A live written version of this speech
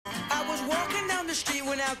the street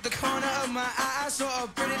when out the corner of my eye I saw a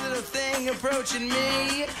pretty little thing approaching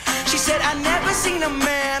me. She said, I never seen a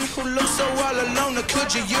man who looks so all alone, or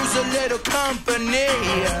could you use a little company?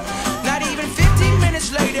 Not even 15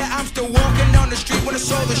 minutes later, I'm still walking down the street when I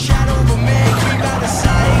saw the shadow of a man creep out of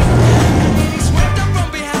sight. And then he swept up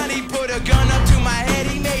from behind, he put a gun up to my head,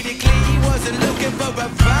 he made it clear he wasn't looking for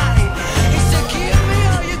a fight. He said, give me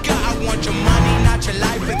all you got, I want your money, not your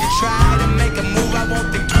life. If you try to make a move, I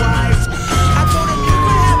won't think twice. I told him you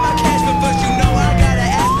could have my cash, but first you know I gotta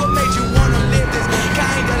ask, what made you wanna live this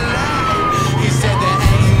kind of life? He said there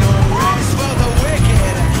ain't no rest for the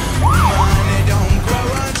wicked, money don't grow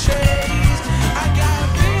on trees. I got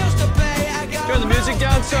bills to pay, I got turn the music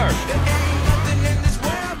down, sir. There ain't nothing in this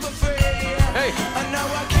world for free. Hey, I know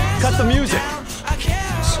I can't cut the slow music. down. I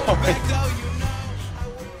can't Sorry. I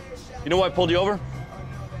You know why I pulled you over?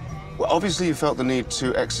 Well, obviously you felt the need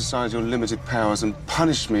to exercise your limited powers and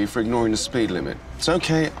punish me for ignoring the speed limit. It's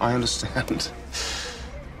okay, I understand.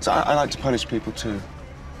 So I like to punish people too.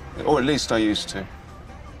 Or at least I used to.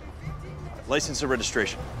 License or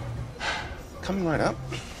registration? Coming right up.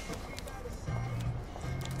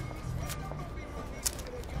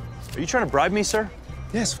 Are you trying to bribe me, sir?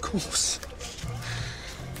 Yes, of course.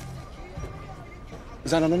 Is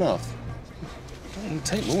that not enough? Don't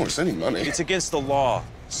take more, it's only money. It's against the law,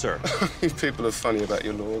 sir. You people are funny about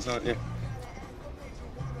your laws, aren't you?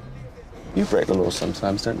 You break the law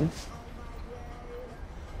sometimes, don't you?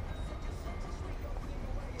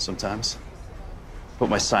 Sometimes. Put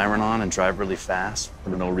my siren on and drive really fast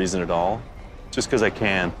for no reason at all. Just because I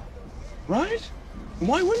can. Right?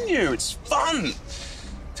 Why wouldn't you? It's fun.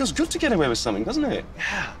 Feels good to get away with something, doesn't it?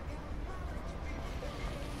 Yeah.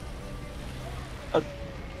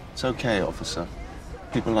 It's okay, officer.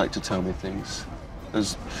 People like to tell me things.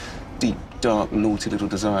 Those deep, dark, naughty little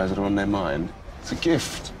desires that are on their mind. It's a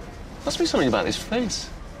gift. Must be something about this face.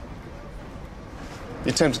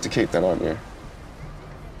 You're tempted to keep that, aren't you?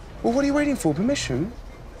 Well, what are you waiting for? Permission?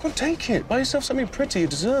 Go on, take it. Buy yourself something pretty. You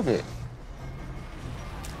deserve it.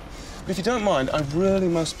 But if you don't mind, I really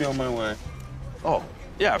must be on my way. Oh,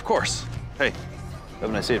 yeah, of course. Hey, have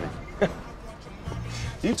a nice evening.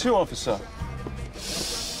 You too, officer.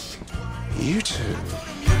 You too. You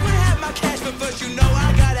could have my cash, but first you know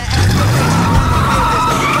I gotta